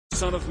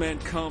Son of Man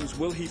comes,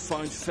 will he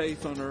find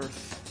faith on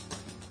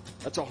earth?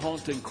 That's a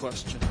haunting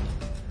question.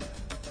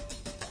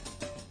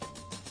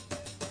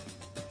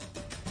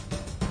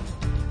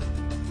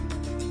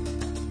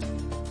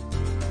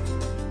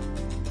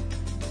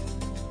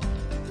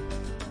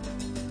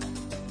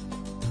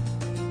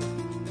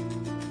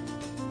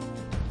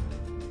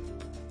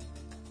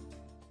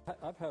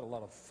 I've had a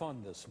lot of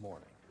fun this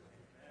morning.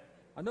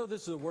 I know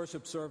this is a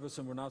worship service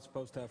and we're not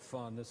supposed to have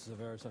fun. This is a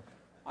very...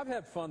 I've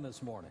had fun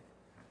this morning.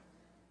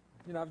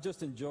 You know, I've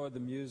just enjoyed the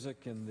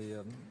music and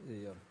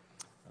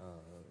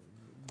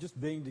just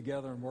being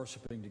together and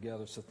worshiping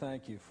together. So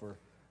thank you for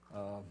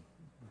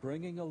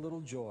bringing a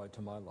little joy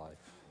to my life.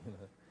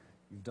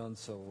 You've done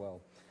so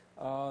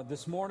well.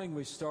 This morning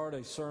we start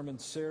a sermon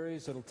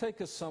series. It'll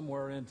take us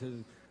somewhere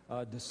into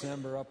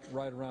December, up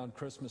right around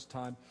Christmas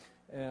time.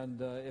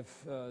 And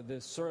if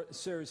this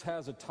series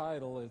has a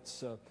title,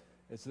 it's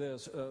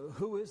this: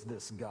 Who is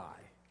this guy?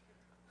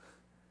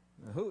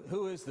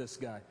 Who is this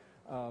guy?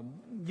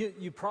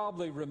 You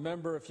probably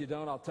remember. If you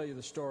don't, I'll tell you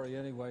the story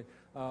anyway.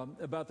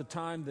 About the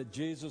time that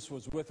Jesus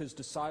was with his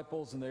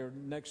disciples and they were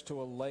next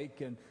to a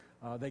lake, and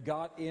they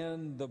got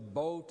in the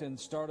boat and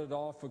started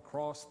off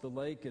across the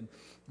lake, and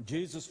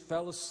Jesus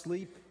fell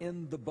asleep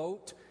in the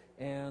boat.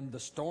 And the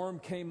storm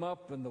came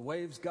up, and the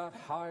waves got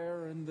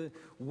higher, and the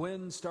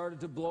wind started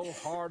to blow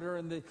harder,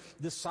 and the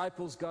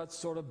disciples got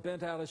sort of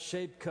bent out of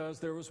shape because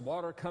there was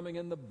water coming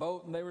in the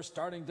boat, and they were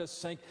starting to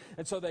sink.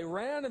 And so they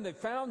ran, and they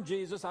found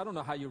Jesus. I don't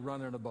know how you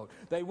run in a boat.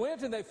 They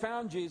went, and they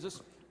found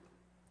Jesus.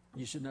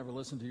 You should never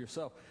listen to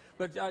yourself.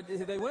 But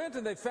they went,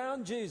 and they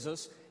found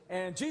Jesus,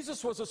 and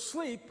Jesus was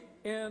asleep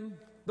in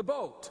the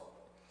boat.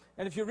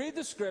 And if you read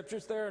the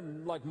scriptures there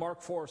in like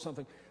Mark 4 or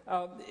something,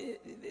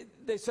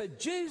 they said,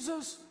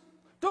 "Jesus,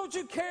 don't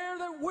you care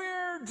that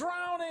we're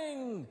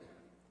drowning?"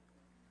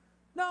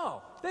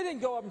 No, they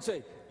didn't go up and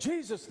say,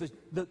 "Jesus,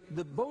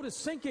 the boat is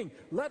sinking.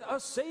 Let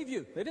us save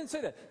you." They didn't say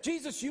that.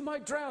 "Jesus, you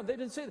might drown." They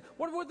didn't say that.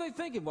 What were they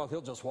thinking? Well,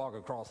 he'll just walk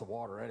across the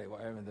water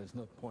anyway. I mean, there's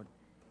no point.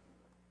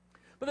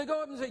 But they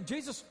go up and say,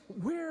 "Jesus,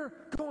 we're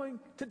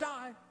going to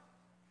die.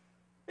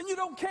 And you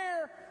don't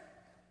care.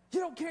 You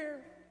don't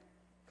care."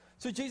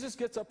 So Jesus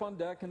gets up on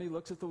deck and he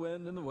looks at the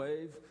wind and the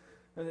wave.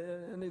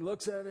 And he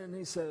looks at it and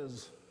he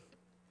says,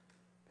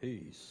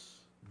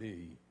 "Peace,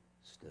 be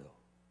still."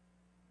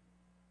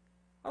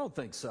 I don't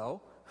think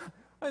so.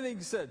 I think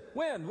he said,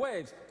 "Wind,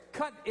 waves,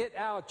 cut it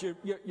out.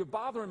 You're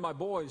bothering my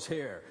boys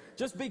here.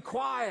 Just be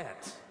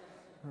quiet."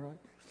 All right.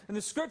 And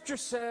the scripture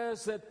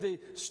says that the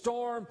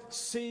storm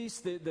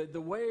ceased,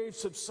 the waves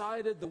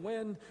subsided, the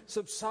wind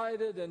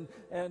subsided,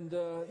 and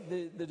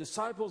the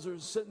disciples are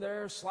sitting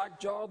there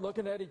slack-jawed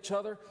looking at each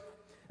other.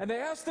 And they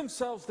asked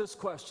themselves this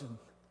question.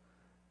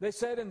 They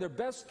said in their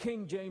best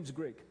King James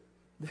Greek,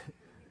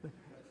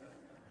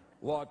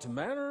 "What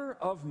manner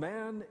of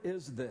man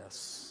is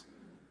this,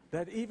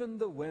 that even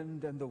the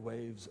wind and the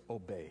waves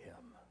obey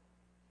him?"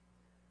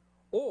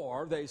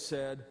 Or they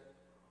said,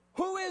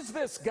 "Who is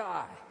this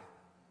guy?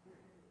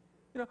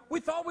 You know, we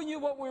thought we knew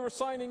what we were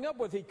signing up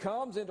with. He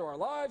comes into our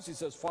lives. He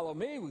says, 'Follow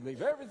me.' We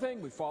leave everything.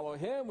 We follow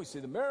him. We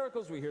see the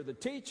miracles. We hear the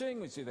teaching.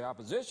 We see the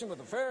opposition with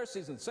the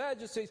Pharisees and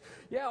Sadducees.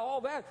 Yeah,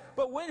 all that.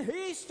 But when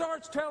he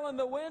starts telling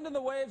the wind and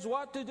the waves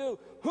what to do,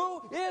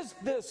 who is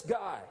this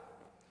guy?"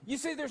 You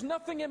see, there's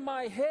nothing in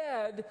my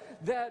head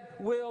that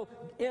will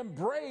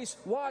embrace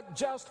what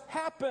just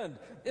happened.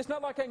 It's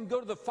not like I can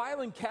go to the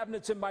filing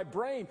cabinets in my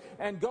brain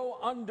and go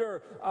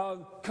under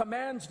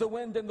commands the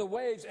wind and the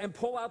waves and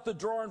pull out the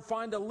drawer and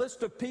find a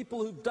list of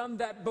people who've done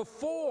that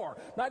before.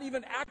 Not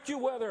even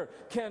AccuWeather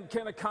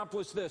can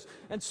accomplish this.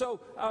 And so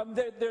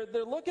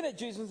they're looking at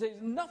Jesus and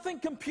saying, nothing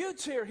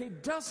computes here. He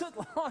doesn't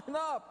line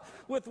up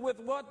with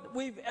what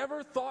we've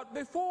ever thought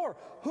before.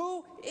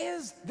 Who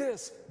is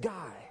this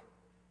guy?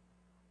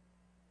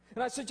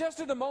 And I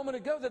suggested a moment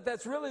ago that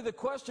that's really the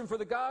question for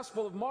the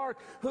Gospel of Mark.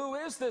 Who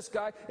is this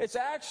guy? It's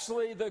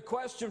actually the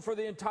question for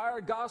the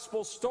entire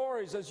Gospel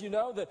stories. As you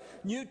know, the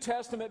New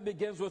Testament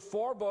begins with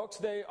 4 books.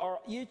 They are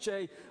each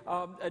a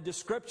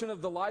description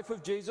of the life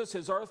of Jesus,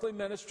 his earthly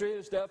ministry,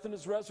 his death, and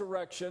his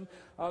resurrection.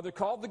 They're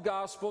called the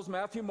Gospels: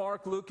 Matthew,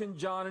 Mark, Luke, and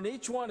John. And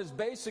each one is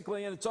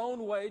basically, in its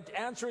own way,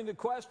 answering the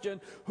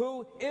question,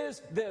 who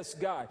is this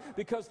guy?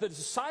 Because the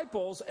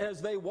disciples, as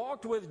they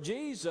walked with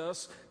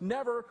Jesus,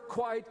 never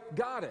quite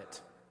got it.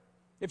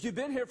 If you've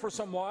been here for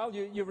some while,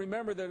 you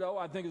remember that,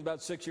 I think it was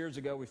about 6 years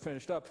ago we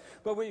finished up.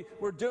 But we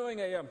were doing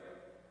a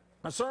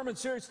sermon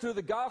series through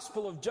the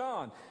Gospel of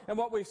John. And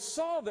what we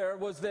saw there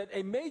was that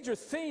a major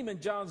theme in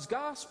John's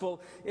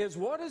Gospel is,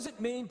 what does it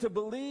mean to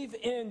believe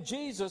in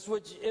Jesus,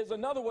 which is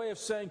another way of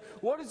saying,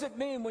 what does it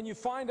mean when you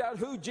find out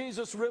who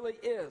Jesus really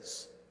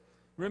is?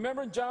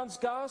 Remember in John's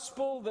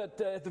Gospel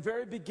that at the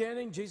very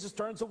beginning, Jesus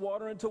turns the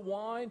water into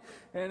wine.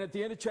 And at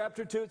the end of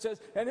chapter 2, it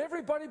says, and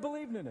everybody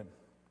believed in him.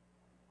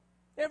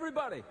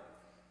 Everybody.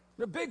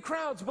 The big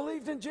crowds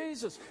believed in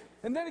Jesus.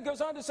 And then it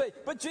goes on to say,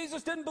 but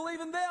Jesus didn't believe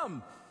in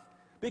them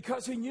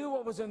because he knew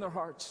what was in their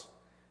hearts.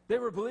 They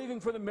were believing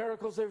for the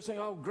miracles. They were saying,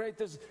 oh, great,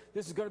 this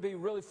is going to be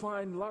really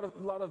fine, a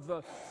lot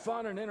of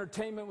fun and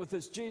entertainment with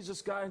this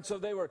Jesus guy. And so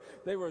they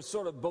were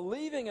sort of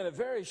believing in a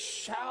very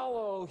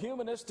shallow,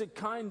 humanistic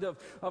kind of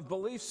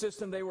belief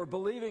system. They were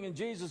believing in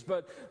Jesus,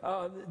 but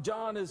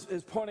John is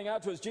pointing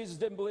out to us, Jesus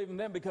didn't believe in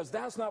them because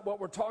that's not what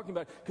we're talking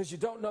about, because you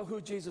don't know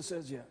who Jesus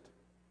is yet.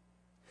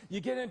 You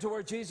get into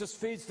where Jesus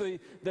feeds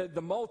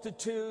the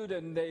multitude,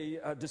 and they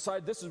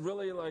decide this is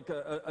really like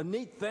a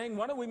neat thing.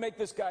 Why don't we make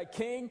this guy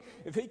king?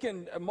 If he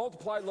can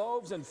multiply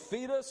loaves and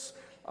feed us,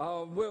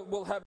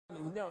 we'll have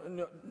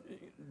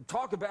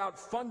talk about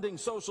funding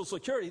Social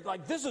Security.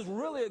 Like, this is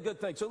really a good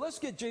thing. So let's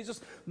get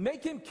Jesus,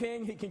 make him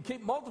king. He can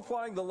keep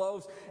multiplying the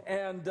loaves,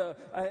 and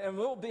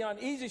we'll be on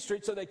easy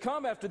street. So they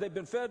come after they've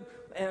been fed,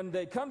 and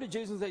they come to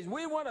Jesus and say,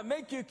 we want to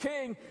make you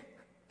king.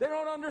 They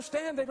don't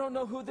understand. They don't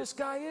know who this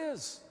guy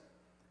is.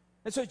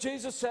 And so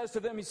Jesus says to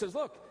them, he says,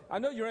 look, I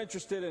know you're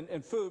interested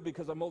in food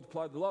because I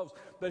multiplied the loaves,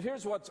 but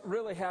here's what's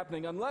really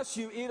happening. Unless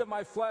you eat of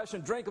my flesh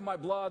and drink of my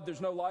blood, there's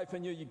no life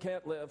in you. You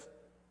can't live.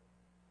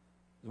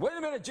 Wait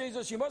a minute,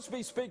 Jesus, you must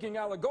be speaking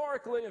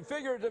allegorically and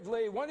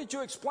figuratively. Why don't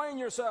you explain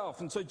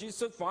yourself? And so Jesus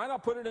said, fine, I'll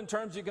put it in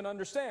terms you can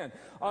understand.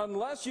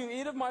 Unless you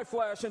eat of my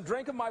flesh and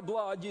drink of my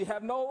blood, you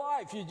have no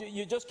life.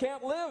 You just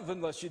can't live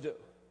unless you do.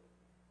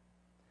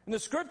 And the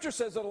scripture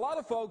says that a lot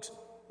of folks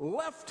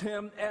left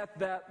him at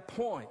that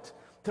point,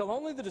 till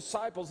only the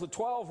disciples, the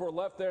 12, were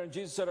left there, and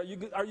Jesus said,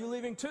 are you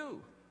leaving too?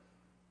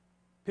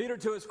 Peter,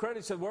 to his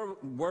credit, said,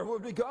 where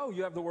would we go?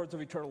 You have the words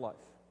of eternal life.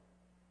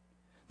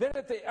 Then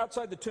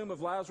outside the tomb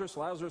of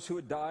Lazarus who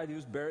had died, he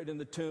was buried in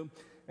the tomb,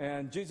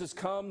 and Jesus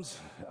comes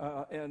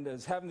and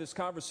is having this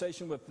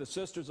conversation with the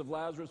sisters of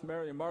Lazarus,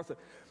 Mary and Martha,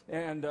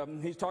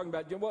 and he's talking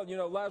about,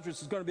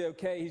 Lazarus is going to be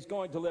okay, he's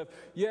going to live.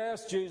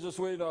 Yes, Jesus,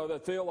 we know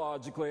that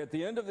theologically at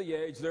the end of the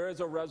age there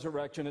is a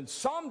resurrection, and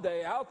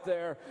someday out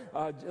there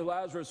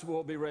Lazarus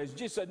will be raised.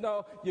 Jesus said,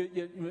 no,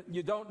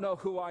 you don't know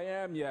who I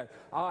am yet.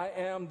 I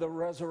am the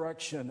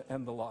resurrection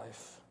and the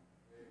life.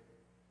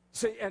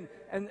 See, and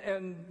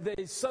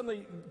they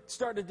suddenly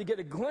started to get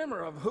a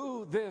glimmer of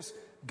who this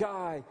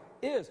guy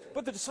is.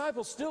 But the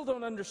disciples still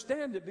don't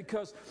understand it,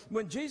 because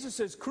when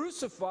Jesus is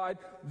crucified,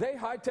 they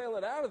hightail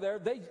it out of there.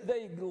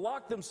 They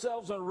lock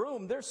themselves in a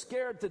room. They're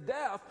scared to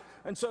death.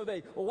 And so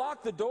they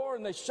lock the door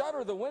and they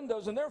shutter the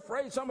windows, and they're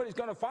afraid somebody's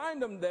going to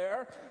find them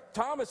there.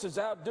 Thomas is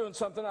out doing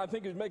something. I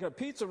think he was making a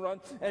pizza run.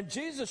 And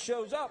Jesus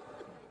shows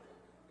up.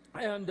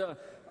 And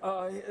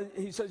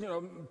he says,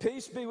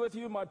 peace be with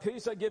you, my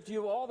peace I give to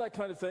you, all that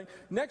kind of thing.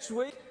 Next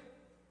week,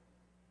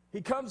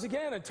 he comes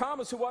again, and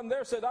Thomas, who wasn't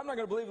there, said, I'm not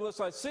going to believe unless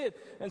I see it.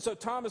 And so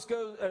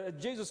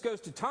Jesus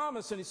goes to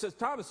Thomas, and he says,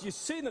 Thomas, you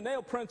see the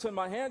nail prints in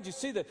my hands? You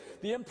see the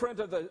imprint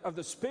of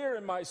the spear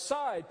in my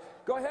side?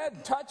 Go ahead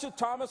and touch it,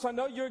 Thomas. I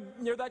know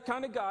you're that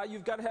kind of guy.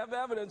 You've got to have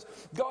evidence.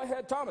 Go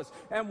ahead, Thomas.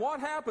 And what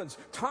happens?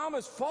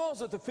 Thomas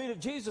falls at the feet of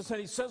Jesus, and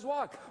he says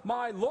what?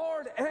 My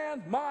Lord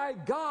and my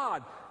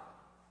God.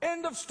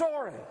 End of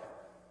story.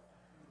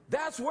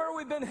 That's where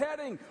we've been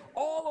heading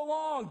all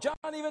along.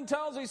 John even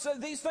tells, he says,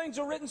 these things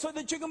are written so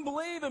that you can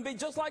believe and be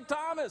just like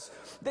Thomas,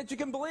 that you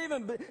can believe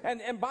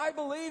and by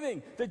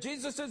believing that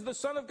Jesus is the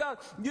Son of God,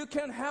 you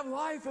can have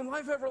life and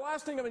life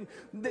everlasting. I mean,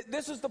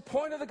 this is the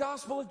point of the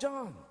Gospel of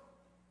John.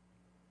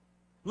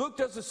 Luke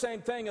does the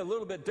same thing a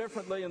little bit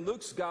differently. In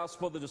Luke's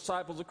gospel, the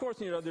disciples, of course,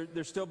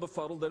 they're still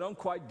befuddled. They don't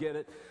quite get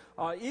it.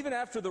 Even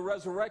after the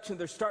resurrection,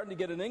 they're starting to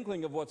get an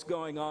inkling of what's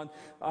going on.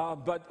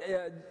 But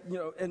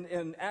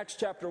in Acts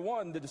chapter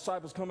 1, the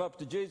disciples come up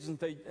to Jesus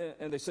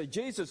and they say,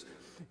 Jesus,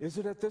 is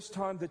it at this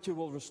time that you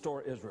will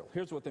restore Israel?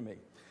 Here's what they mean.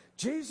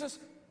 Jesus,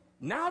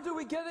 now do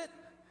we get it?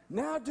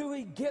 Now do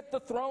we get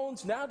the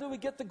thrones? Now do we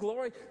get the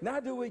glory?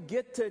 Now do we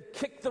get to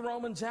kick the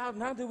Romans out?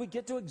 Now do we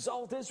get to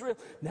exalt Israel?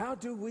 Now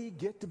do we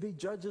get to be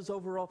judges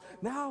over all?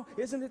 Now,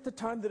 isn't it the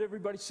time that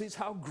everybody sees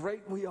how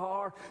great we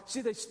are?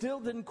 See, they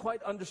still didn't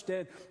quite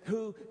understand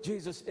who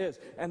Jesus is.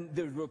 And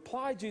the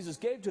reply Jesus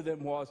gave to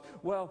them was,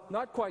 well,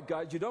 not quite,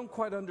 guys. You don't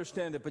quite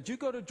understand it. But you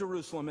go to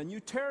Jerusalem and you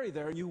tarry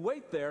there and you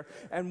wait there.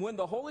 And when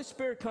the Holy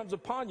Spirit comes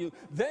upon you,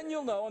 then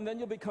you'll know, and then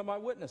you'll become my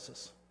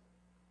witnesses.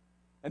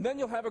 And then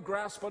you'll have a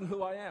grasp on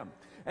who I am.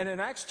 And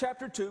in Acts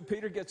chapter 2,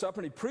 Peter gets up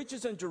and he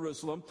preaches in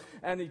Jerusalem,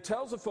 and he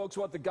tells the folks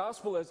what the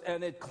gospel is,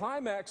 and it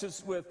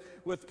climaxes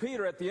with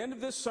Peter. At the end of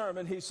this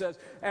sermon, he says,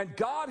 and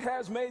God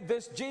has made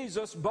this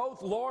Jesus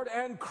both Lord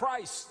and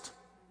Christ.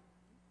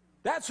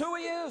 That's who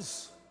he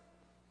is.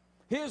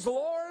 He is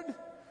Lord,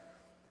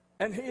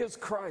 and he is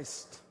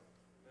Christ.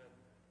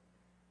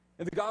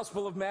 In the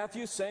Gospel of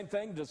Matthew, same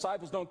thing. The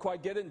disciples don't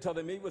quite get it until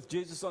they meet with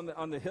Jesus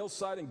on the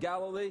hillside in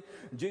Galilee.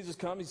 And Jesus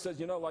comes, he says,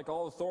 like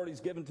all authority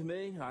is given to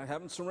me. I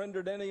haven't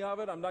surrendered any of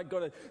it. I'm not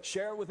going to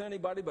share it with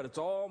anybody, but it's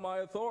all my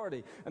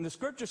authority. And the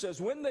scripture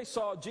says, when they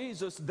saw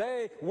Jesus,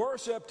 they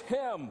worshiped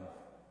him.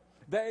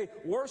 They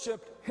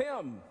worshiped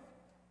him.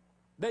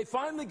 They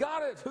finally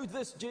got it, who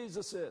this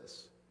Jesus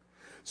is.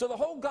 So the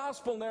whole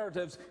gospel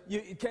narratives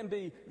can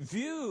be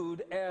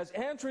viewed as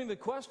answering the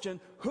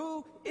question,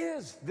 who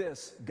is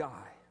this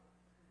guy?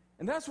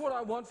 And that's what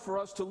I want for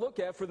us to look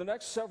at for the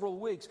next several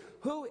weeks.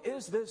 Who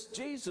is this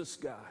Jesus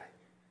guy?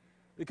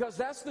 Because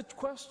that's the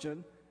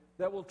question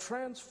that will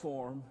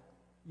transform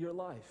your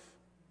life.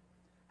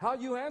 How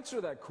you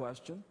answer that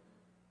question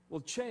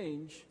will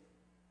change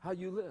how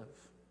you live.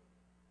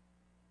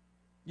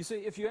 You see,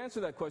 if you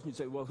answer that question, you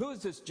say, well, who is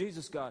this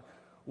Jesus guy?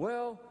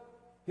 Well,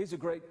 he's a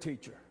great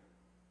teacher.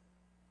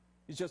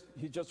 He's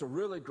just a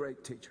really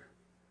great teacher.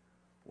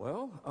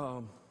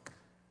 Well,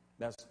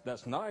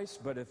 that's nice,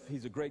 but if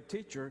he's a great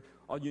teacher,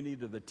 all you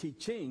need are the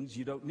teachings.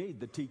 You don't need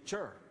the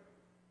teacher.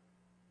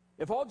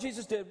 If all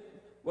Jesus did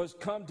was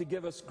come to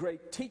give us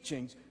great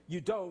teachings,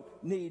 you don't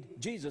need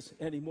Jesus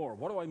anymore.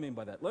 What do I mean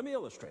by that? Let me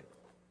illustrate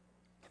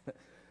it.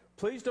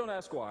 Please don't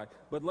ask why,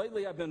 but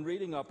lately I've been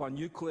reading up on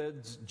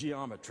Euclid's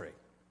geometry.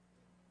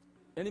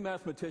 Any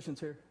mathematicians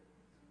here?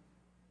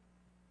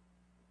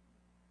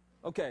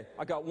 Okay,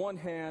 I got one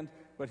hand,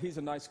 but he's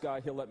a nice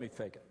guy. He'll let me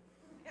fake it.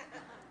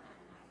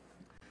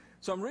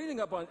 So I'm reading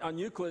up on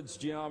Euclid's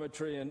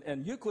geometry,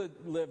 and Euclid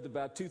lived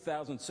about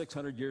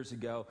 2,600 years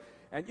ago.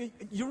 And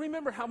you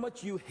remember how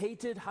much you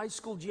hated high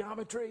school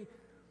geometry?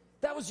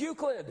 That was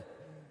Euclid.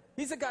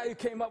 He's the guy who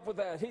came up with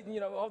that.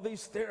 All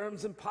these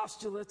theorems and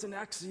postulates and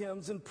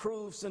axioms and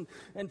proofs and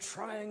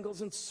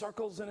triangles and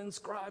circles and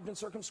inscribed and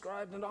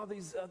circumscribed and all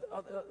these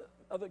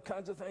other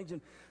kinds of things.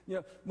 And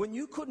when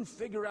you couldn't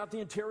figure out the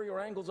interior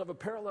angles of a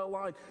parallel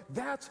line,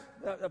 that's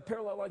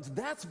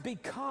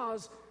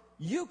because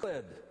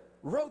Euclid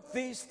wrote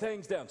these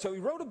things down. So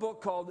he wrote a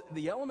book called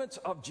The Elements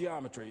of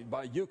Geometry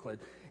by Euclid.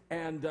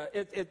 And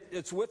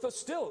it's with us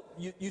still.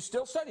 You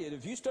still study it.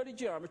 If you study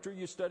geometry,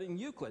 you're studying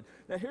Euclid.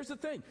 Now, here's the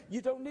thing.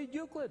 You don't need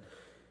Euclid.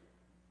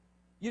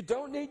 You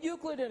don't need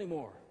Euclid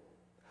anymore.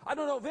 I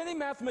don't know of any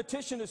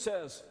mathematician who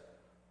says,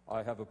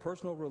 I have a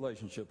personal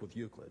relationship with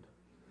Euclid.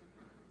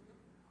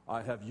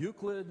 I have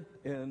Euclid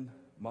in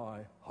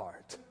my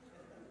heart.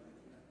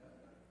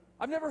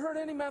 I've never heard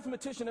any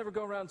mathematician ever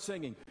go around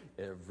singing,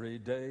 every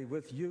day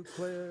with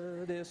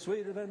Euclid is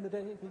sweeter than the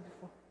day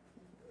before.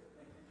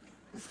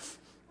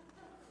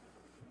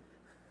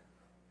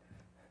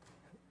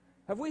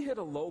 Have we hit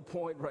a low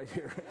point right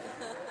here?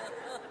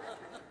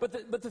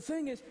 But the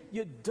thing is,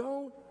 you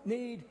don't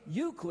need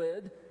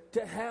Euclid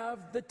to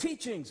have the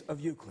teachings of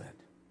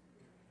Euclid.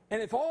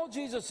 And if all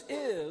Jesus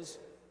is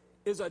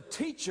a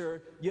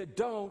teacher, you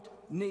don't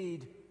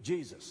need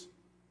Jesus.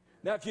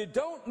 Now, if you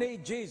don't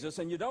need Jesus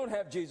and you don't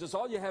have Jesus,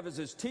 all you have is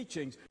his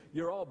teachings,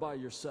 you're all by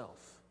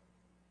yourself.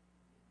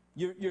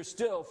 You're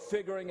still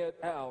figuring it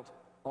out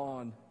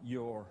on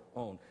your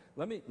own.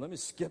 Let me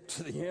skip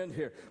to the end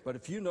here. But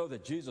if you know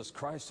that Jesus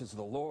Christ is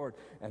the Lord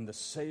and the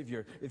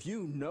Savior, if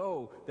you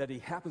know that he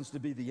happens to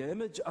be the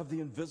image of the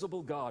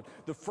invisible God,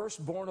 the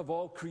firstborn of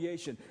all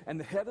creation, and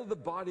the head of the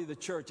body of the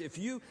church, if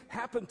you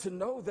happen to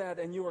know that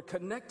and you are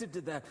connected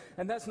to that,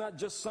 and that's not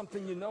just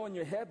something you know in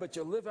your head, but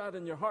you live out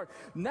in your heart,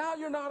 now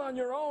you're not on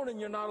your own and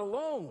you're not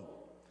alone.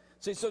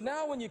 See, so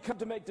now when you come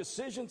to make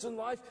decisions in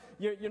life,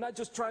 you're not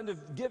just trying to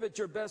give it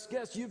your best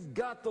guess. You've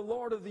got the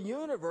Lord of the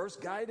universe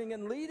guiding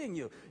and leading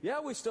you. Yeah,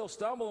 we still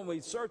stumble and we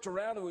search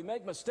around and we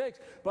make mistakes,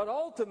 but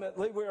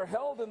ultimately we are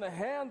held in the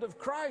hand of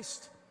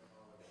Christ.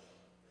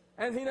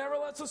 And he never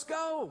lets us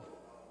go.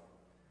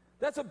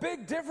 That's a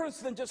big difference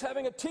than just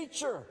having a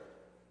teacher.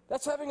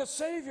 That's having a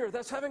Savior.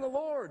 That's having a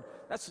Lord.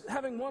 That's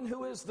having one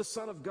who is the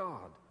Son of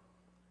God.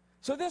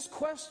 So this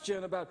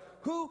question about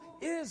who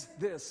is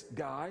this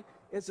guy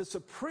is a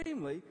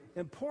supremely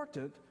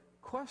important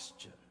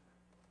question.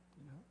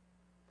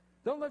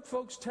 Don't let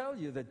folks tell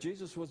you that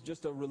Jesus was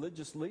just a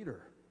religious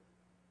leader.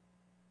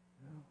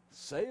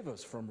 Save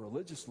us from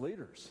religious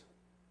leaders.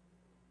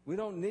 We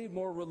don't need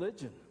more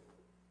religion.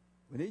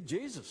 We need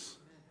Jesus.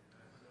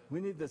 We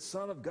need the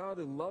Son of God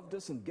who loved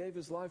us and gave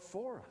his life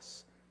for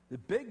us. The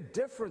big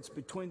difference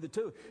between the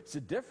two is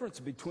the difference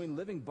between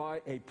living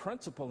by a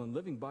principle and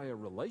living by a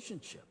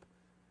relationship.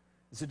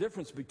 It's the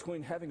difference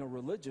between having a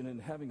religion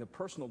and having a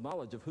personal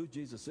knowledge of who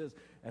Jesus is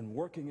and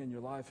working in your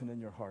life and in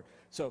your heart.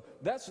 So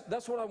that's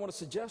what I want to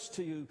suggest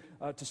to you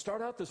to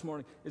start out this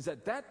morning, is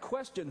that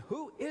question,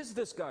 who is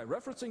this guy?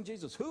 Referencing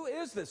Jesus, who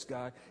is this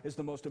guy, is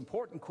the most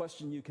important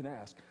question you can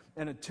ask.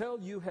 And until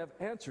you have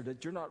answered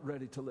it, you're not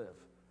ready to live.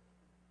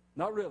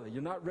 Not really.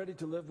 You're not ready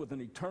to live with an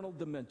eternal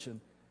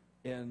dimension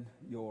in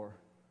your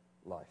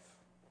life.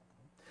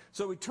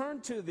 So we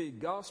turn to the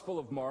Gospel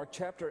of Mark,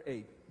 chapter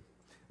 8.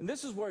 And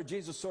this is where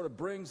Jesus sort of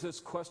brings this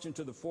question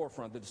to the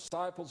forefront. The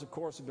disciples, of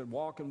course, have been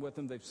walking with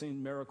him. They've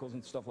seen miracles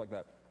and stuff like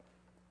that.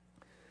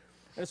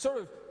 And it's sort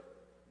of,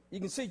 you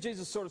can see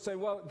Jesus sort of saying,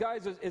 well,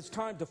 guys, it's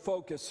time to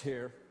focus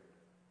here.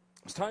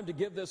 It's time to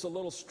give this a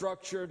little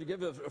structure, to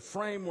give it a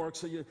framework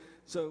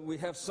so we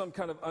have some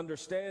kind of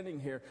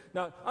understanding here.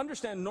 Now,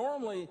 understand,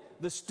 normally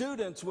the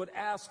students would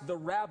ask the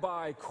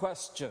rabbi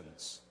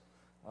questions.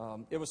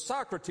 It was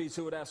Socrates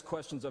who would ask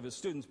questions of his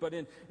students, but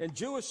in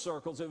Jewish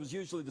circles, it was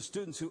usually the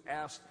students who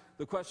asked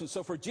the questions.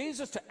 So for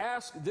Jesus to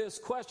ask this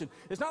question,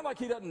 it's not like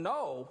he doesn't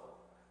know.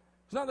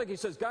 It's not like he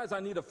says, guys, I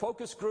need a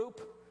focus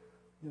group.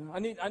 I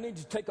need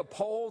to take a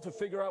poll to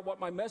figure out what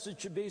my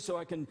message should be so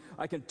I can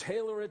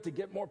tailor it to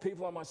get more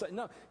people on my side.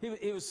 No,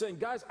 he was saying,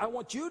 guys, I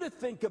want you to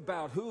think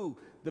about who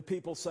the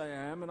people say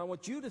I am, and I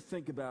want you to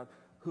think about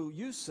who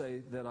you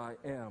say that I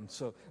am.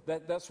 So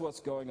that's what's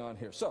going on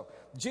here. So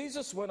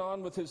Jesus went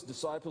on with his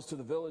disciples to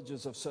the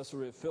villages of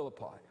Caesarea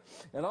Philippi.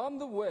 And on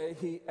the way,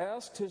 he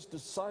asked his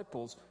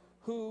disciples,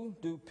 who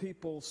do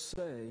people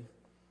say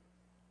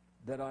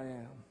that I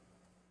am?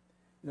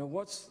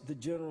 What's the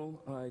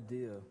general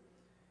idea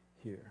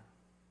here?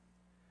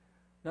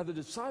 Now the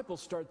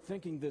disciples start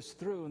thinking this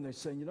through, and they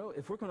say,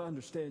 if we're going to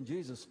understand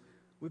Jesus,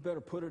 we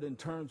better put it in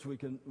terms we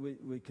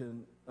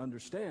can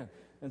understand.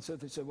 And so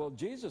they say, well,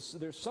 Jesus,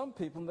 there's some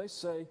people, and they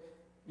say,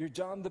 you're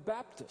John the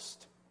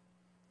Baptist.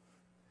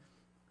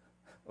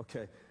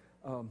 Okay.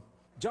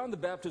 John the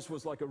Baptist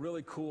was like a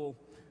really cool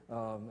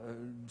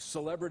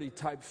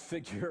celebrity-type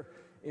figure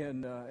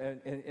in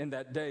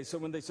that day. So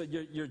when they said,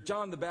 you're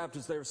John the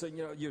Baptist, they were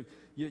saying,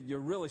 you're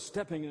really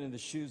stepping into the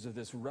shoes of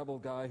this rebel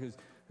guy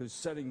who's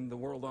setting the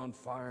world on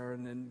fire.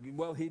 And then,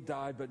 well, he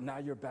died, but now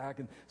you're back.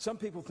 And some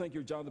people think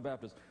you're John the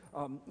Baptist.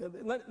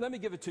 Let me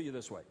give it to you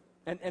this way.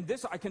 And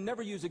this I can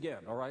never use again,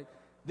 all right?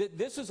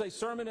 This is a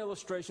sermon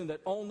illustration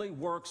that only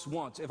works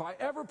once. If I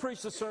ever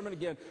preach the sermon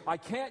again, I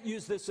can't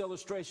use this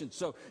illustration.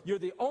 So you're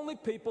the only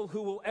people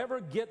who will ever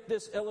get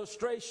this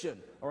illustration,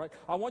 all right?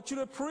 I want you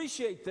to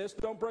appreciate this.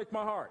 Don't break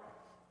my heart.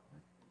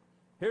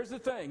 Here's the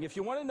thing. If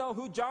you want to know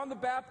who John the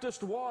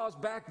Baptist was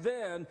back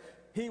then,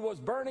 he was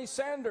Bernie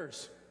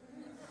Sanders.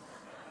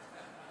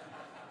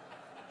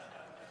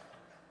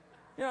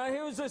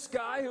 He was this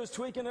guy who was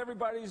tweaking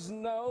everybody's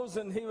nose,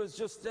 and he was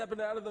just stepping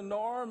out of the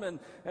norm, and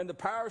the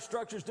power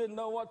structures didn't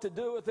know what to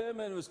do with him,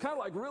 and it was kind of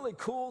like really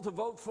cool to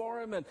vote for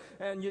him,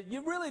 and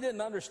you really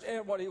didn't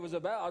understand what he was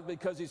about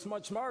because he's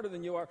much smarter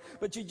than you are,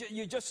 but you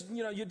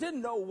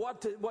didn't know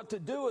what to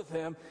do with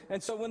him.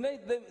 And so when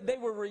they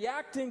were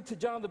reacting to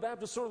John the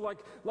Baptist sort of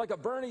like a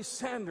Bernie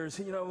Sanders,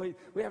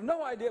 we have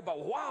no idea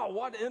about, wow,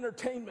 what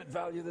entertainment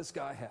value this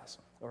guy has.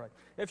 All right.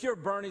 If you're a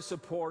Bernie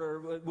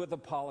supporter, with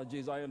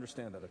apologies, I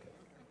understand that, okay.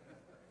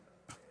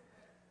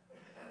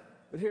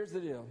 But here's the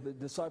deal. The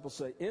disciples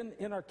say,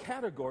 in our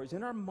categories,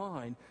 in our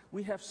mind,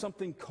 we have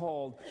something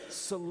called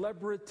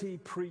celebrity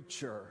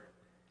preacher.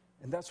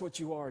 And that's what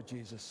you are,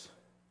 Jesus.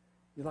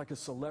 You're like a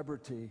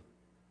celebrity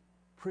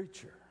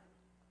preacher.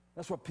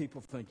 That's what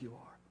people think you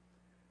are.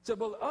 So,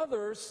 well,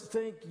 others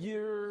think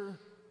you're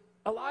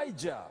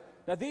Elijah.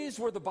 Now, these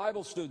were the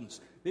Bible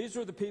students. These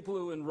were the people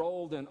who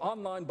enrolled in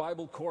online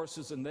Bible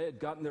courses, and they had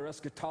gotten their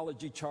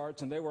eschatology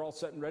charts, and they were all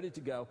set and ready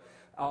to go.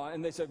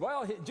 And they said,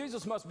 well,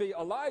 Jesus must be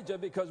Elijah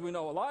because we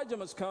know Elijah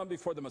must come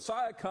before the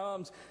Messiah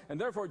comes, and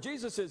therefore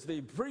Jesus is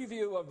the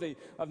preview of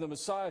the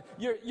Messiah.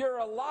 You're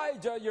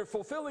Elijah. You're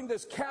fulfilling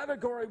this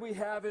category we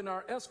have in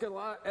our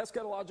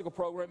eschatological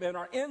program, in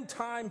our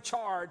end-time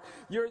chart.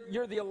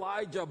 You're the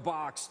Elijah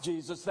box,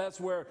 Jesus. That's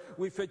where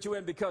we fit you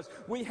in because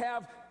we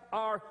have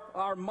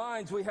our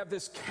minds, we have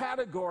this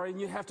category, and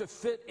you have to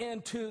fit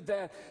into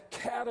that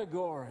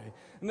category.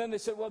 And then they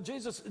said, well,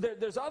 Jesus,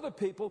 there's other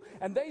people,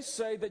 and they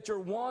say that you're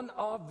one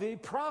of the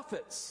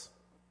prophets.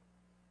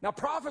 Now,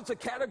 prophets, a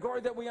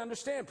category that we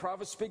understand.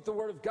 Prophets speak the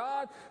word of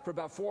God for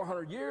about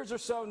 400 years or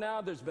so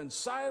now. There's been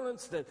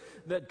silence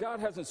that God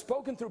hasn't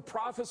spoken through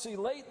prophecy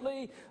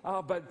lately.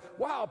 But,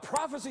 wow,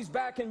 prophecy's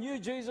back in you,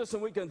 Jesus,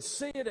 and we can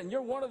see it, and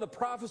you're one of the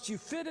prophets. You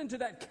fit into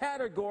that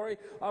category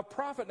of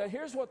prophet. Now,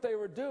 here's what they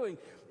were doing.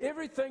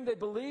 Everything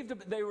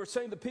they were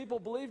saying the people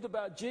believed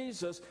about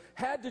Jesus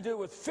had to do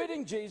with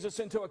fitting Jesus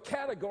into a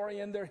category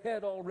in their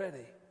head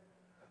already.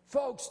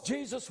 Folks,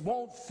 Jesus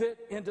won't fit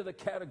into the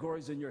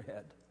categories in your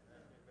head.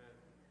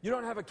 You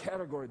don't have a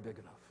category big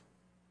enough.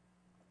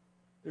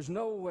 There's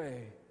no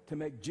way to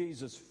make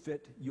Jesus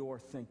fit your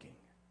thinking.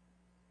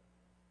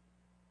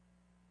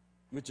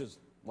 Which is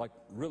like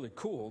really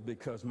cool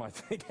because my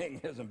thinking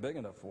isn't big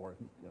enough for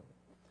him.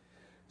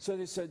 So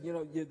they said,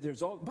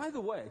 there's all, by the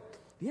way,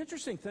 the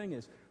interesting thing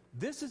is,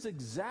 this is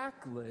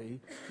exactly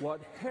what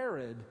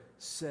Herod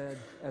said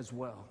as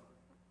well.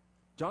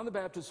 John the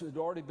Baptist had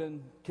already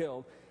been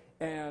killed,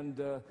 and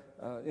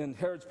in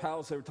Herod's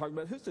palace they were talking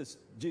about, who's this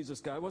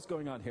Jesus guy? What's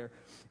going on here?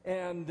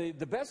 And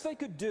the best they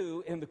could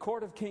do in the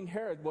court of King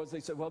Herod was they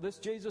said, well, this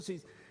Jesus,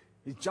 he's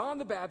John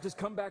the Baptist,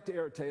 come back to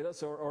irritate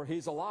us, or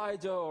he's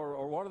Elijah,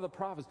 or one of the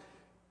prophets.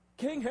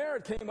 King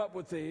Herod came up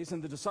with these,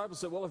 and the disciples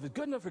said, well, if it's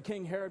good enough for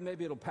King Herod,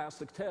 maybe it'll pass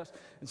the test.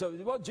 And so,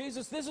 well,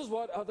 Jesus, this is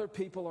what other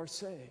people are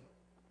saying.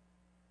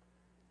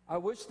 I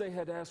wish they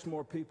had asked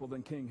more people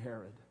than King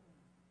Herod.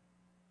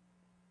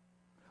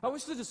 I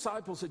wish the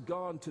disciples had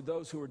gone to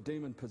those who were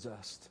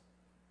demon-possessed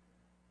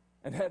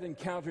and had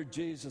encountered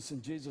Jesus,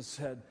 and Jesus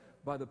had,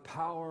 by the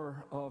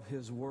power of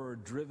his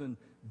word, driven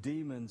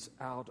demons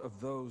out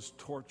of those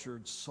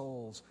tortured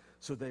souls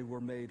so they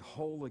were made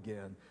whole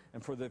again.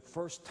 And for the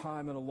first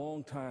time in a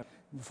long time,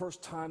 the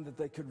first time that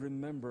they could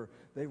remember,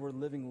 they were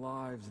living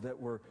lives that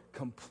were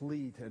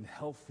complete and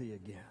healthy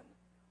again.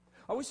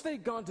 I wish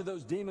they'd gone to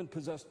those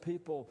demon-possessed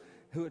people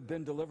who had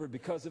been delivered,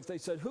 because if they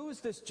said, who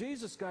is this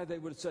Jesus guy, they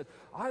would have said,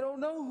 I don't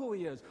know who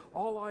he is.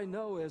 All I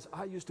know is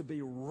I used to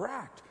be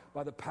racked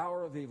by the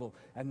power of evil,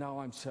 and now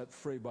I'm set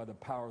free by the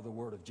power of the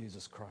word of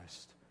Jesus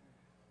Christ.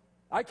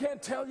 I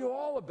can't tell you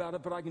all about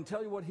it, but I can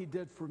tell you what he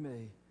did for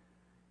me.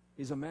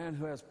 He's a man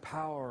who has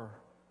power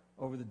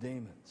over the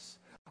demons.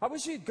 I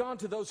wish he'd gone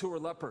to those who were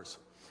lepers.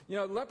 You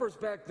know, lepers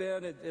back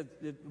then,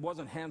 it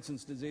wasn't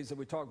Hansen's disease that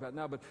we talk about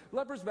now, but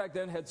lepers back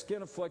then had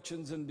skin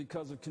afflictions, and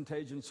because of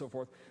contagion and so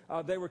forth,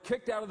 they were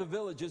kicked out of the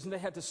villages, and they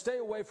had to stay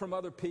away from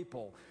other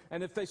people.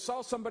 And if they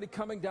saw somebody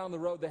coming down the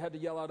road, they had to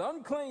yell out,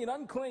 unclean,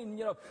 unclean,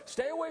 you know,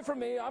 stay away from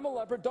me, I'm a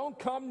leper, don't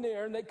come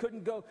near. And they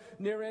couldn't go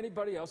near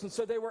anybody else. And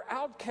so they were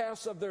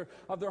outcasts of their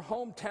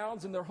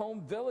hometowns and their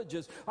home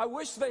villages. I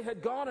wish they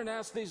had gone and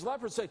asked these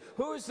lepers, say,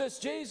 who is this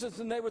Jesus?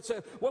 And they would say,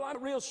 well, I'm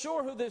not real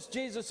sure who this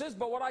Jesus is,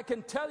 but what I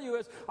can tell you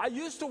is I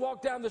used to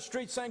walk down the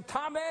street saying,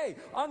 Tommy,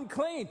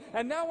 unclean.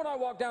 And now when I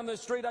walk down the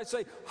street, I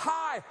say,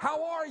 hi,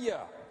 how are you?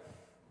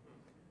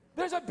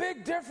 There's a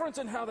big difference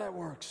in how that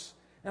works.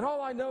 And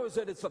all I know is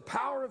that it's the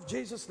power of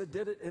Jesus that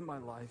did it in my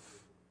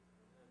life.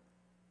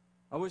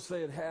 I wish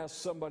they had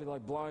asked somebody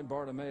like blind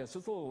Bartimaeus.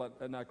 It's a little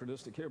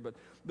anachronistic here, but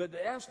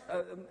they asked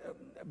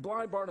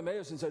blind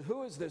Bartimaeus and said,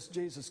 who is this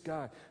Jesus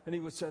guy? And he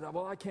would say,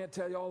 well, I can't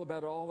tell you all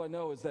about it. All I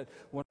know is that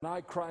when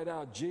I cried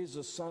out,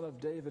 Jesus, Son of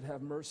David,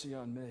 have mercy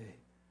on me,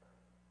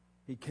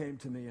 he came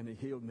to me and he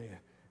healed me.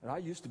 And I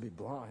used to be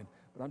blind,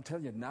 but I'm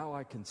telling you, now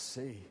I can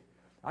see.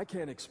 I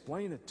can't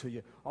explain it to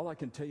you. All I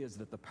can tell you is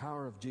that the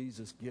power of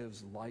Jesus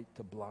gives light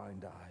to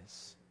blind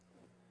eyes.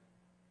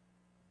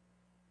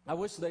 I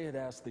wish they had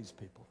asked these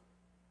people.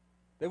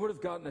 They would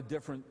have gotten a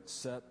different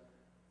set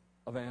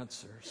of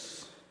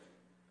answers.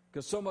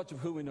 Because so much of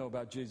who we know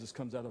about Jesus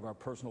comes out of our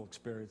personal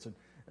experience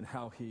and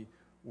how he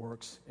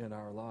works in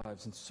our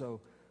lives. And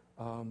so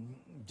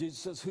Jesus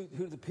says, who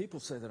do the people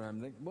say that I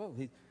am? Well,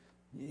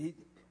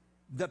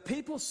 the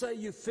people say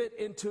you fit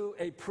into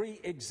a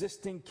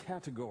pre-existing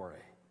category.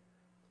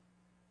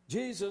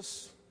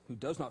 Jesus, who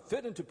does not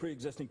fit into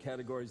pre-existing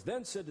categories,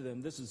 then said to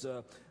them, this is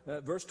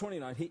verse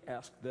 29, he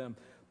asked them,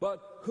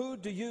 but who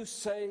do you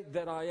say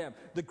that I am?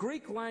 The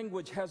Greek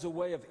language has a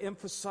way of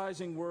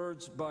emphasizing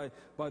words by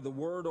the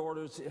word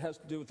orders. It has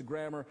to do with the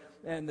grammar.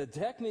 And the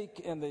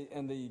technique and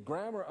the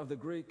grammar of the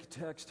Greek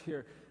text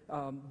here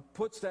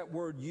puts that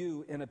word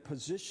you in a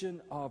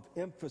position of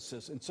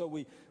emphasis. And so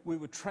we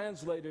would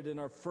translate it in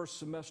our first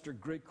semester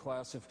Greek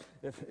class,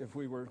 if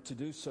we were to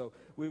do so.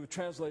 We would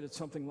translate it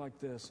something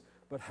like this.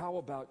 But how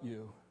about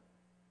you?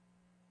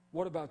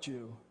 What about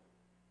you?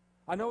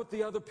 I know what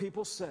the other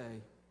people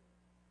say,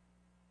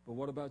 but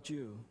what about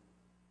you?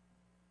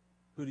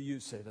 Who do you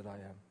say that I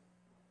am?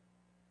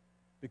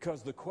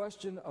 Because the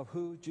question of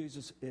who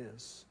Jesus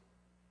is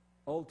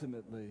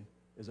ultimately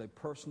is a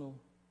personal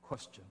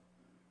question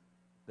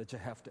that you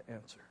have to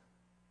answer.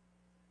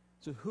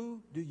 So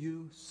who do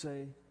you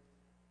say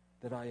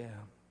that I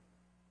am?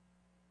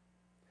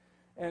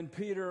 And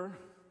Peter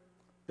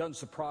doesn't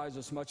surprise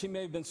us much. He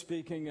may have been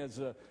speaking as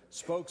a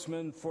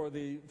spokesman for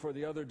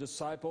the other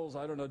disciples.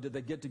 I don't know, did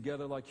they get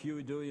together like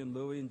Huey, Dewey, and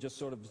Louie and just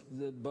sort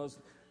of buzz?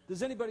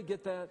 Does anybody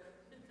get that?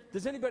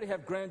 Does anybody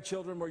have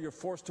grandchildren where you're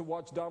forced to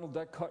watch Donald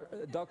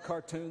Duck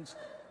cartoons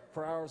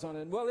for hours on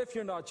end? Well, if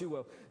you're not, you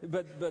will.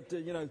 But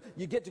you know,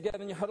 you get together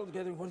and you huddle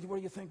together. What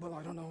do you think? Well,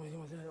 I don't know.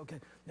 Okay.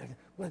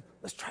 Well,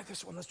 let's try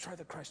this one. Let's try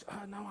the Christ.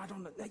 No, I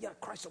don't know. Yeah,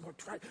 Christ will work.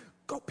 Try.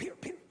 Go, Peter.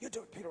 Peter, you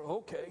do it, Peter.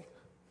 Okay.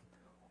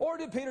 Or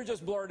did Peter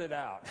just blurt it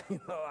out?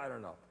 I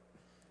don't know.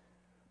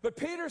 But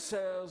Peter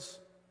says,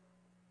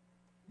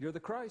 you're the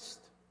Christ.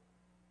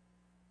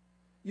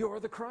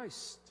 You're the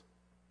Christ.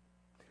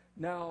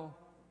 Now,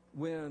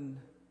 when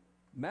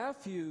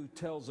Matthew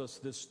tells us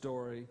this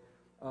story,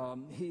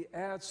 he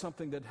adds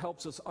something that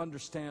helps us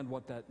understand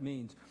what that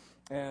means.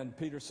 And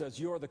Peter says,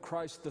 you're the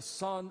Christ, the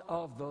Son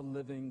of the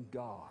living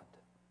God.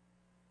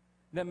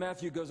 Then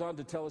Matthew goes on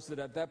to tell us that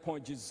at that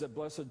point Jesus said,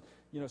 blessed,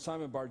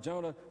 Simon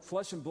Bar-Jonah,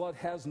 flesh and blood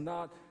has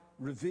not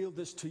revealed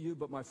this to you,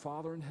 but my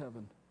Father in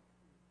heaven.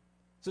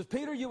 Says,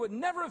 Peter, you would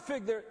never have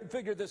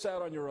figured this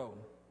out on your own.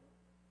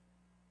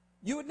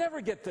 You would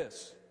never get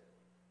this.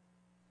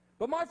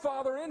 But my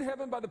Father in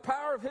heaven, by the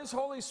power of his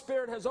Holy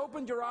Spirit, has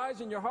opened your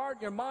eyes and your heart,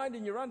 and your mind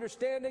and your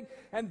understanding,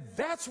 and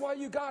that's why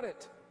you got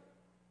it.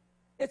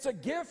 It's a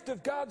gift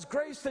of God's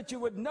grace that you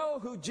would know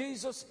who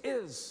Jesus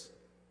is.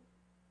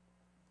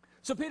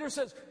 So Peter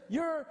says,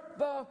 you're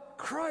the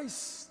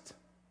Christ.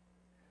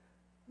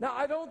 Now,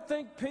 I don't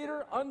think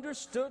Peter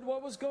understood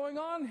what was going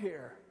on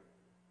here.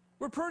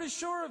 We're pretty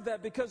sure of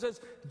that because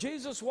as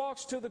Jesus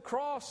walks to the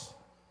cross,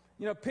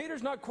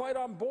 Peter's not quite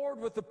on board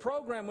with the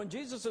program. When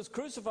Jesus is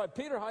crucified,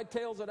 Peter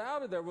hightails it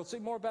out of there. We'll see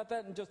more about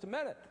that in just a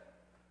minute.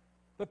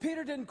 But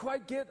Peter didn't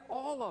quite get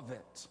all of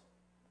it.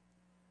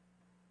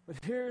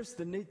 But here's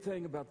the neat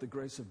thing about the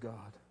grace of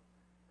God.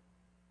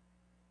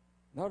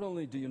 Not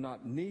only do you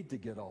not need to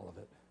get all of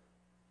it,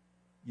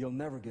 you'll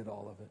never get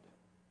all of it.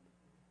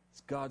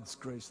 It's God's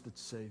grace that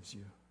saves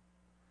you.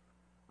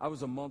 I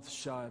was a month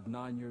shy of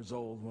 9 years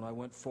old when I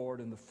went forward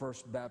in the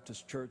First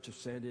Baptist Church of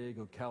San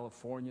Diego,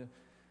 California.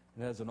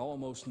 And as an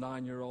almost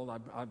 9-year-old,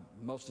 I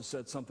must have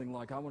said something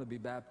like, I want to be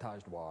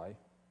baptized. Why?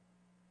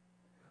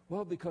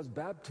 Well, because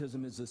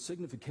baptism is a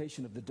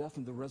signification of the death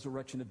and the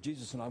resurrection of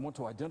Jesus, and I want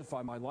to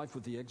identify my life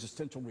with the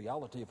existential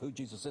reality of who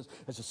Jesus is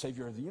as a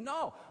Savior of the universe.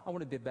 No, I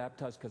want to be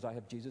baptized because I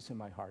have Jesus in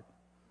my heart.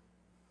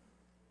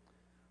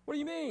 What do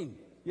you mean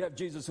you have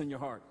Jesus in your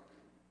heart?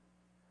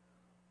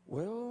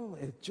 Well,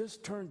 it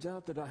just turns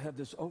out that I have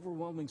this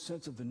overwhelming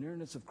sense of the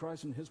nearness of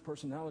Christ and His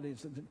personality.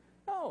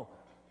 No,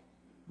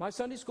 my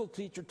Sunday school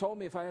teacher told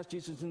me if I asked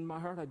Jesus in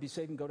my heart, I'd be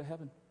saved and go to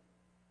heaven.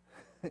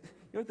 You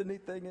know what the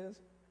neat thing is?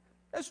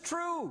 It's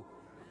true.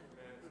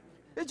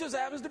 It just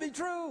happens to be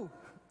true.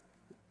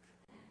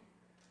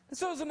 And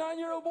so as a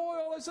 9-year-old boy,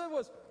 all I said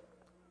was,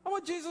 I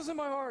want Jesus in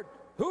my heart.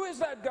 Who is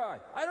that guy?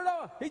 I don't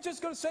know. He's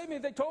just going to save me.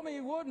 They told me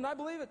He would, and I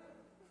believe it.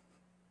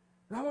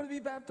 And I want to be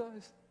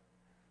baptized.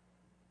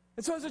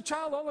 And so as a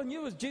child, all I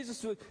knew was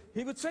Jesus,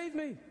 He would save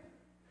me.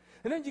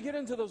 And then you get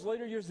into those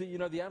later years,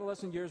 the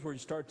adolescent years where you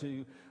start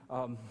to,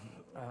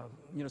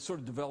 sort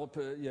of develop,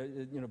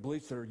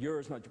 beliefs that are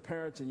yours, not your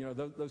parents, and,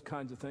 those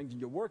kinds of things. And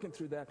you're working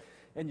through that.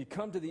 And you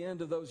come to the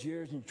end of those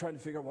years and you're trying to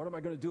figure out, what am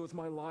I going to do with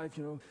my life?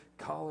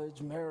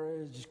 College,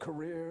 marriage,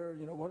 career,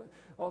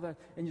 all that.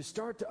 And you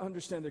start to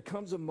understand there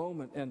comes a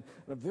moment, and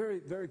a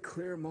very, very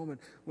clear moment,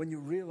 when you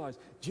realize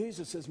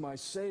Jesus is my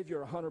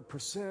Savior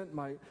 100%.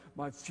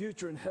 My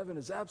future in heaven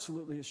is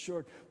absolutely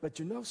assured. But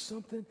you know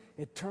something?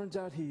 It turns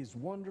out He is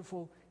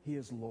wonderful. He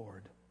is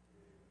Lord.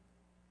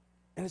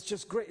 And it's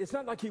just great. It's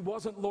not like He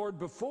wasn't Lord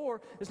before.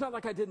 It's not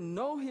like I didn't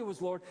know He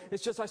was Lord.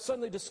 It's just I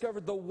suddenly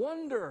discovered the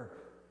wonder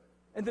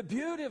and the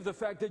beauty of the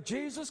fact that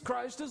Jesus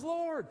Christ is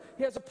Lord.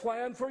 He has a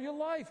plan for your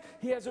life.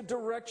 He has a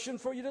direction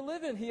for you to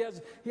live in. He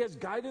has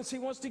guidance He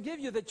wants to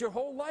give you, that your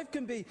whole life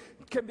can be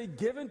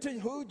given to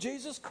who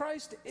Jesus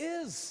Christ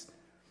is.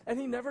 And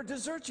He never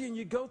deserts you, and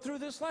you go through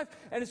this life.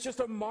 And it's just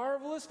a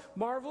marvelous,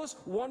 marvelous,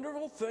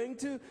 wonderful thing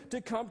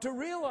to come to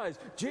realize.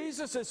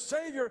 Jesus is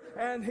Savior,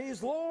 and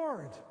He's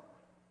Lord.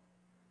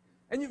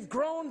 And you've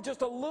grown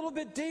just a little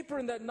bit deeper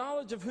in that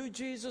knowledge of who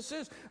Jesus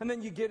is. And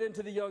then you get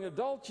into the young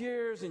adult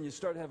years and you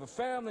start to have a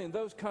family and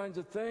those kinds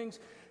of things.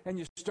 And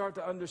you start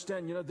to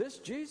understand, this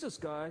Jesus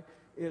guy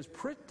is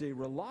pretty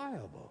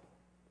reliable.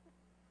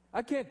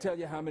 I can't tell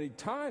you how many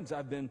times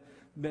I've been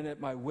at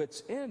my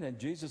wit's end, and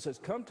Jesus has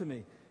come to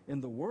me in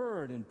the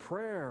Word, in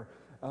prayer,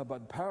 by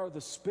the power of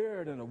the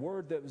Spirit, and a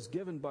word that was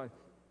given by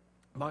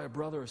a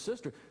brother or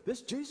sister.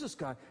 This Jesus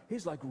guy,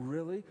 He's like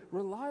really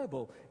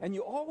reliable. And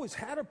you always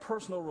had a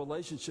personal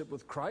relationship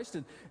with Christ.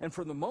 And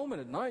from the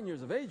moment at 9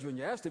 years of age when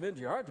you asked Him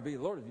into your heart to be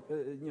Lord,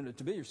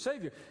 to be your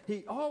Savior,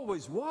 He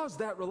always was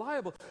that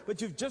reliable.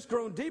 But you've just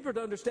grown deeper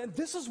to understand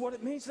this is what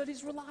it means that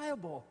He's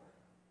reliable.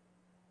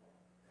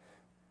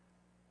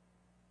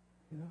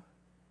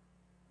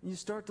 You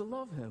start to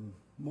love Him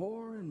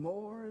more and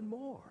more and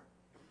more.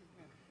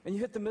 And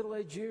you hit the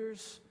middle-age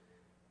years.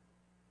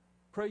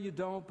 Pray you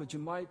don't, but you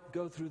might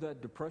go through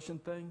that depression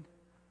thing,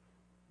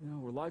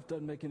 where life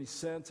doesn't make any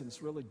sense, and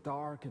it's really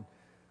dark and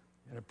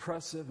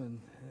oppressive, and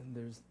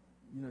there's,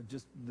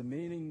 just the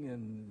meaning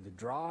and the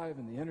drive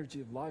and the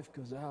energy of life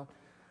goes out.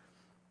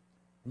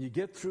 And you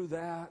get through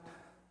that.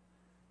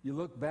 You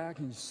look back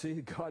and you see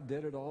God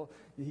did it all.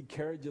 He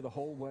carried you the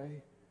whole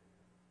way.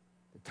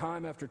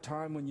 Time after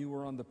time when you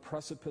were on the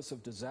precipice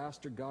of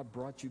disaster, God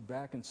brought you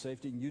back in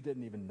safety, and you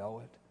didn't even know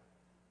it.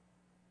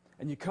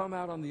 And you come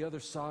out on the other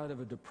side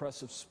of a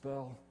depressive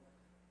spell,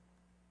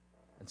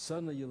 and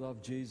suddenly you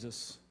love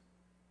Jesus,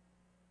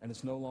 and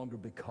it's no longer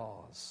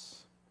because.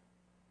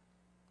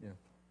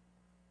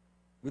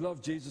 We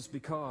love Jesus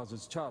because,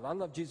 as a child, I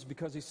love Jesus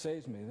because He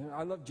saves me.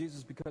 I love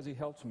Jesus because He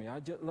helps me.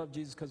 I love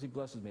Jesus because He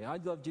blesses me. I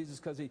love Jesus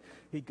because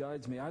He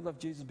guides me. I love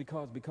Jesus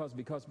because.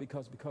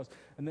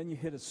 And then you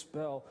hit a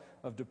spell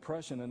of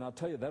depression, and I'll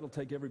tell you, that'll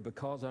take every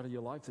because out of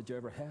your life that you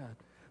ever had.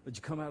 But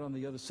you come out on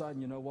the other side,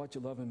 and you know what? You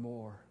love Him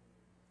more.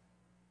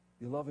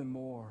 You love Him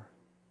more.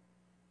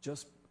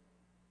 Just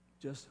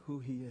who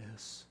He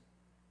is.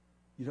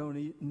 You don't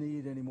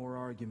need any more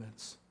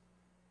arguments.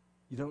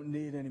 You don't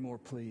need any more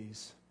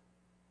pleas.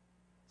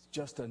 It's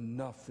just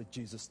enough that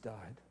Jesus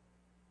died.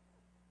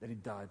 That He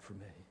died for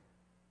me.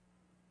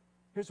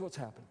 Here's what's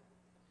happened.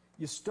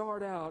 You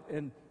start out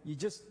and you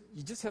just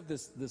have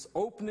this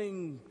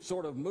opening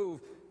sort of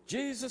move.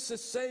 Jesus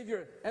is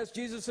Savior. Ask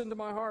Jesus into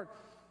my heart.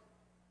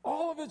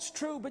 All of it's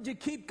true, but you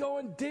keep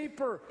going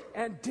deeper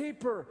and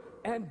deeper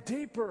and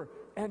deeper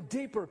and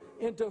deeper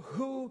into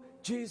who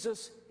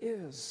Jesus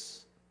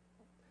is.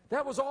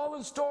 That was all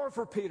in store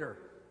for Peter.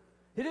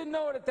 He didn't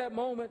know it at that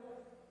moment.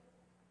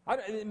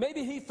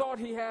 Maybe he thought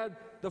he had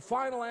the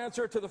final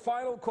answer to the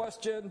final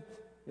question.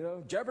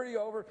 Jeopardy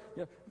over.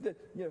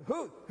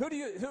 Who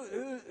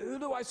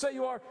do I say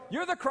you are?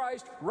 You're the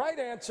Christ. Right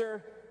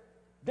answer.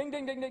 Ding,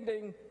 ding, ding, ding,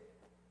 ding.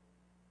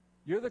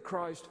 You're the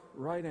Christ.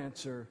 Right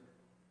answer.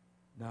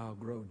 Now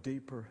grow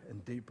deeper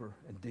and deeper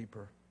and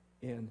deeper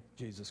in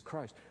Jesus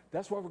Christ.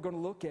 That's what we're going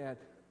to look at.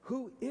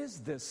 Who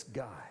is this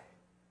guy?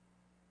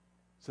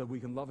 So we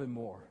can love Him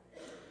more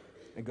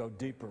and go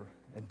deeper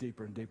and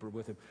deeper and deeper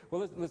with Him.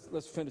 Well,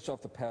 let's finish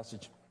off the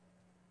passage.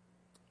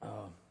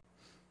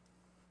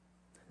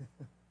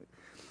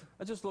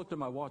 I just looked at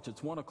my watch.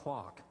 It's 1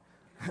 o'clock,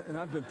 and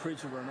I've been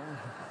preaching for an hour.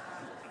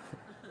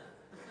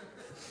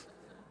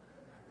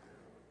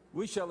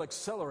 We shall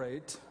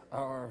accelerate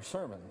our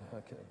sermon.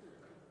 Okay.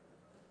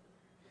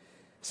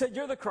 He said,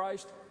 "You're the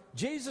Christ."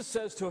 Jesus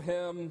says to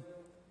him,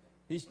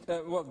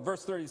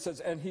 verse 30 says,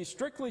 "And he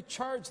strictly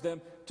charged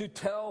them to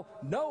tell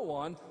no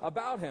one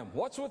about him."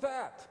 What's with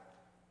that?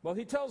 Well,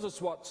 he tells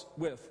us what's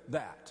with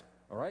that,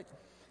 all right?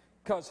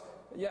 Because,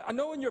 I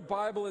know in your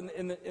Bible,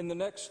 in the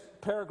next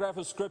paragraph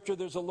of Scripture,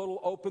 there's a little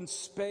open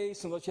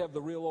space, unless you have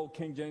the real old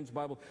King James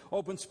Bible,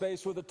 open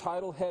space with a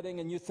title heading,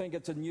 and you think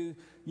it's a new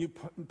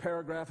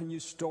paragraph, a new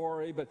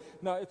story. But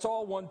no, it's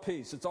all one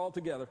piece. It's all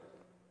together.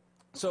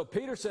 So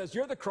Peter says,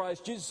 "You're the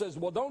Christ." Jesus says,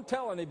 "Well, don't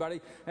tell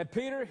anybody." And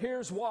Peter,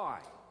 here's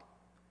why.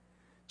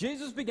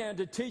 Jesus began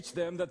to teach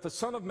them that the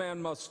Son of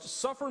Man must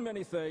suffer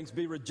many things,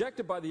 be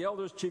rejected by the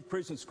elders, chief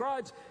priests, and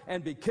scribes,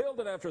 and be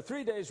killed, and after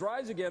 3 days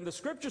rise again. The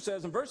Scripture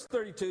says in verse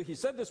 32, he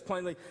said this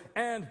plainly,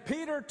 "And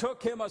Peter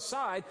took him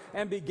aside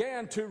and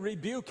began to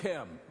rebuke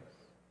him."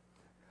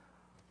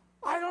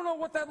 I don't know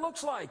what that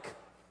looks like.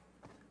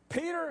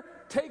 Peter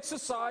takes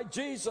aside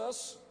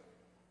Jesus,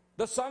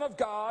 the Son of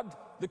God,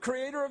 the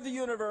creator of the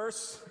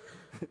universe,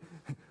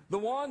 the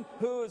one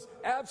who is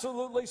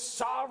absolutely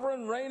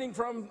sovereign, reigning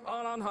from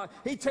on high.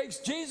 He takes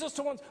Jesus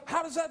to one.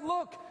 How does that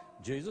look?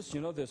 "Jesus,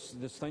 you know this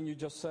thing you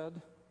just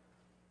said?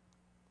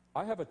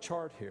 I have a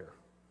chart here.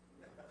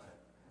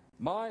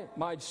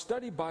 My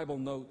study Bible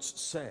notes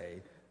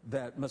say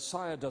that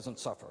Messiah doesn't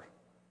suffer,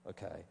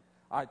 okay?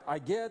 I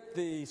get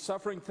the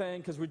suffering thing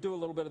because we do a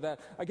little bit of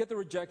that. I get the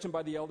rejection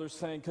by the elders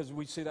thing because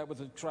we see that with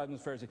the scribes and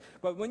the Pharisees.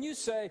 But when you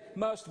say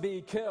must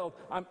be killed,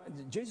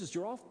 Jesus,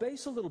 you're off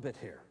base a little bit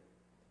here.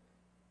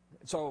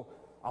 So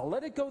I'll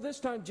let it go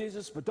this time,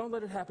 Jesus, but don't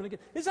let it happen again."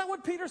 Is that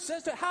what Peter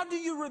says to? How do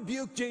you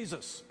rebuke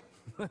Jesus?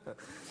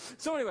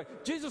 So anyway,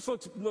 Jesus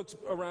looks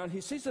around. He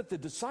sees that the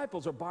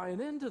disciples are buying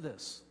into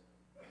this.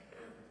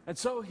 And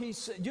so he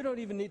said, you don't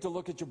even need to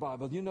look at your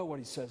Bible. You know what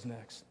he says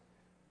next.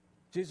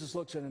 Jesus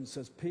looks at him and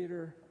says,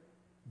 "Peter,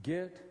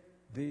 get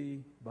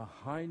thee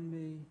behind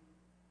me,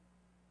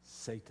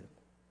 Satan."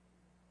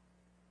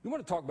 You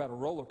want to talk about a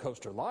roller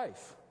coaster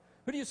life.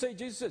 Who do you say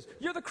Jesus is?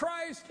 "You're the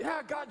Christ."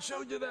 "Yeah, God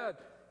showed you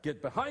that."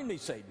 "Get behind me,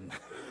 Satan."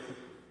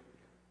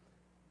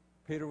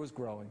 Peter was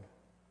growing.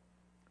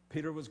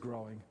 Peter was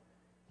growing.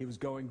 He was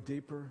going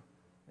deeper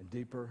and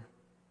deeper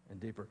and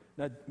deeper.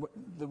 Now,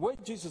 the way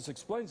Jesus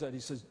explains that, he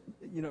says,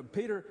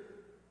 "Peter,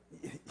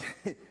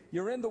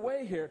 you're in the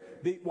way here."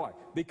 Why?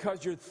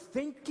 Because you're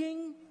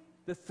thinking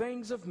the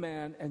things of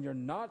man and you're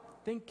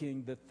not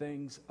thinking the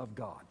things of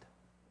God.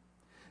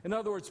 In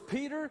other words,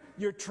 "Peter,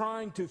 you're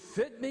trying to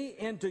fit me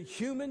into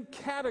human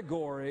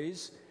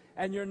categories,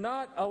 and you're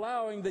not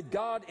allowing that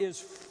God is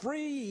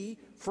free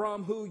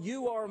from who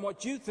you are and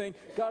what you think.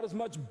 God is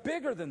much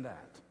bigger than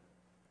that.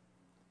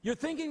 You're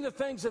thinking the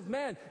things of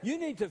man. You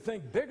need to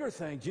think bigger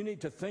things. You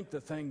need to think the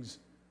things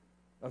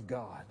of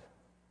God."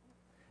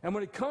 And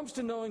when it comes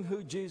to knowing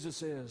who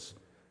Jesus is,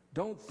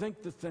 don't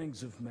think the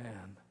things of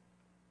man.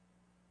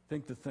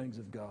 Think the things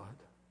of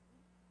God.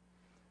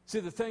 See,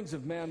 the things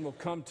of man will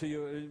come to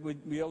you.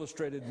 We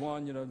illustrated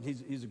one,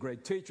 he's a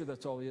great teacher,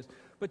 that's all he is.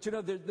 But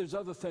there's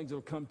other things that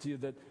will come to you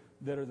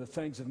that are the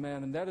things of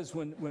man. And that is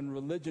when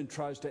religion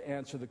tries to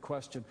answer the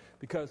question.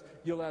 Because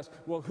you'll ask,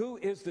 well, who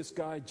is this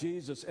guy,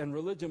 Jesus? And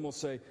religion will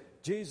say,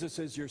 Jesus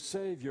is your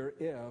Savior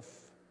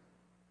if.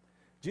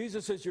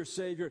 Jesus is your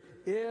Savior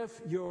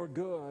if you're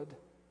good.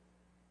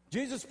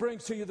 Jesus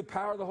brings to you the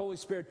power of the Holy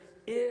Spirit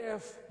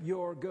if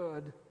you're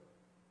good.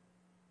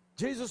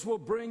 Jesus will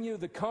bring you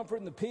the comfort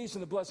and the peace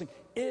and the blessing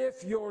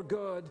if you're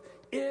good,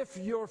 if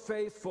you're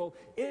faithful,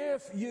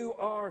 if you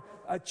are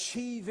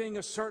achieving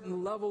a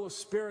certain level of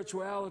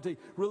spirituality.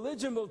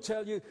 Religion will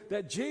tell you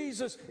that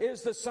Jesus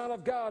is the Son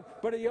of God,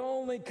 but he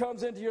only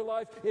comes into your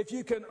life if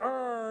you can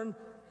earn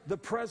the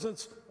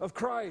presence of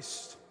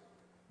Christ.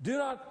 Do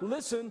not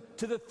listen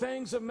to the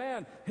things of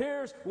man.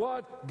 Here's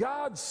what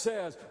God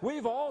says.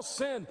 We've all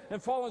sinned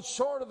and fallen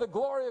short of the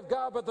glory of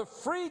God, but the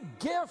free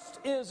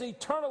gift is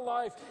eternal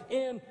life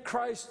in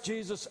Christ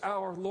Jesus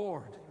our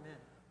Lord. Amen.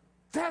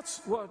 That's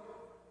what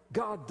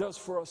God does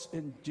for us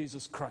in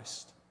Jesus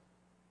Christ.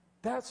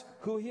 That's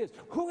who he is.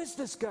 Who is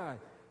this guy?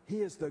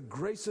 He is the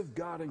grace of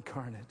God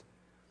incarnate.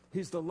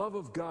 He's the love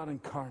of God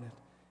incarnate.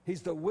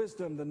 He's the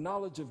wisdom, the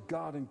knowledge of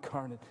God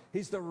incarnate.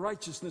 He's the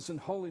righteousness and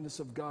holiness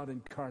of God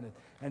incarnate.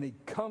 And he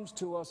comes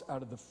to us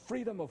out of the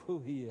freedom of who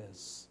he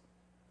is,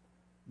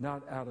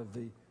 not out of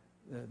the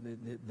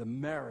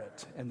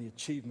merit and the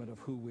achievement of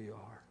who we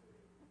are.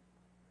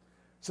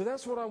 So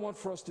that's what I want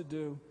for us to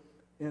do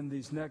in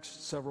these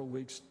next several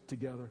weeks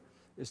together,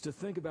 is to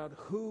think about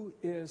who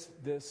is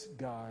this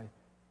guy,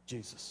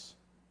 Jesus?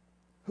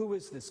 Who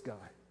is this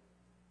guy?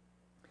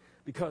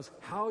 Because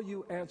how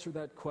you answer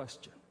that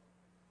question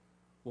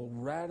will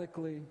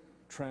radically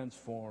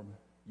transform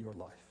your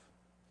life.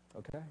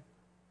 Okay?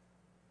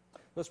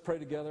 Let's pray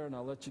together and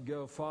I'll let you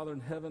go. Father in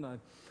heaven,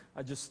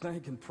 I just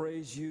thank and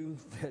praise you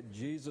that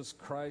Jesus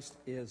Christ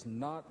is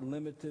not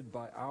limited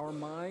by our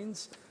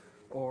minds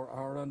or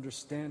our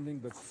understanding,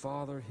 but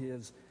Father, He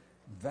is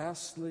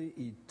vastly,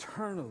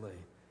 eternally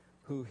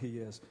who He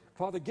is.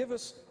 Father, give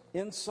us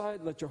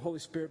insight. Let your Holy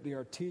Spirit be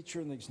our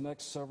teacher in these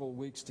next several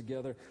weeks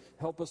together.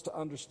 Help us to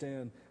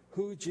understand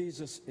who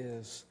Jesus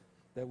is,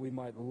 that we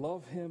might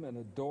love Him and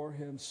adore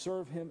Him,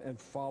 serve Him and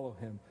follow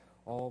Him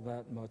all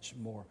that much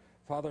more.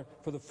 Father,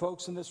 for the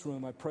folks in this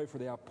room, I pray for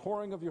the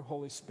outpouring of your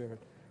Holy Spirit,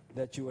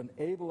 that you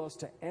enable us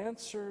to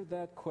answer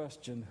that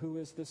question, who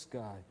is this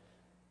guy?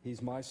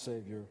 He's my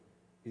Savior.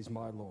 He's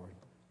my Lord.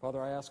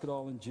 Father, I ask it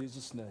all in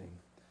Jesus' name.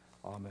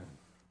 Amen.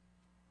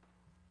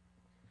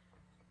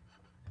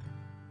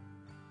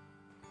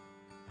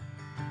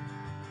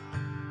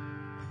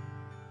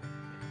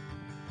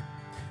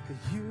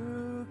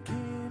 You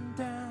came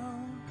down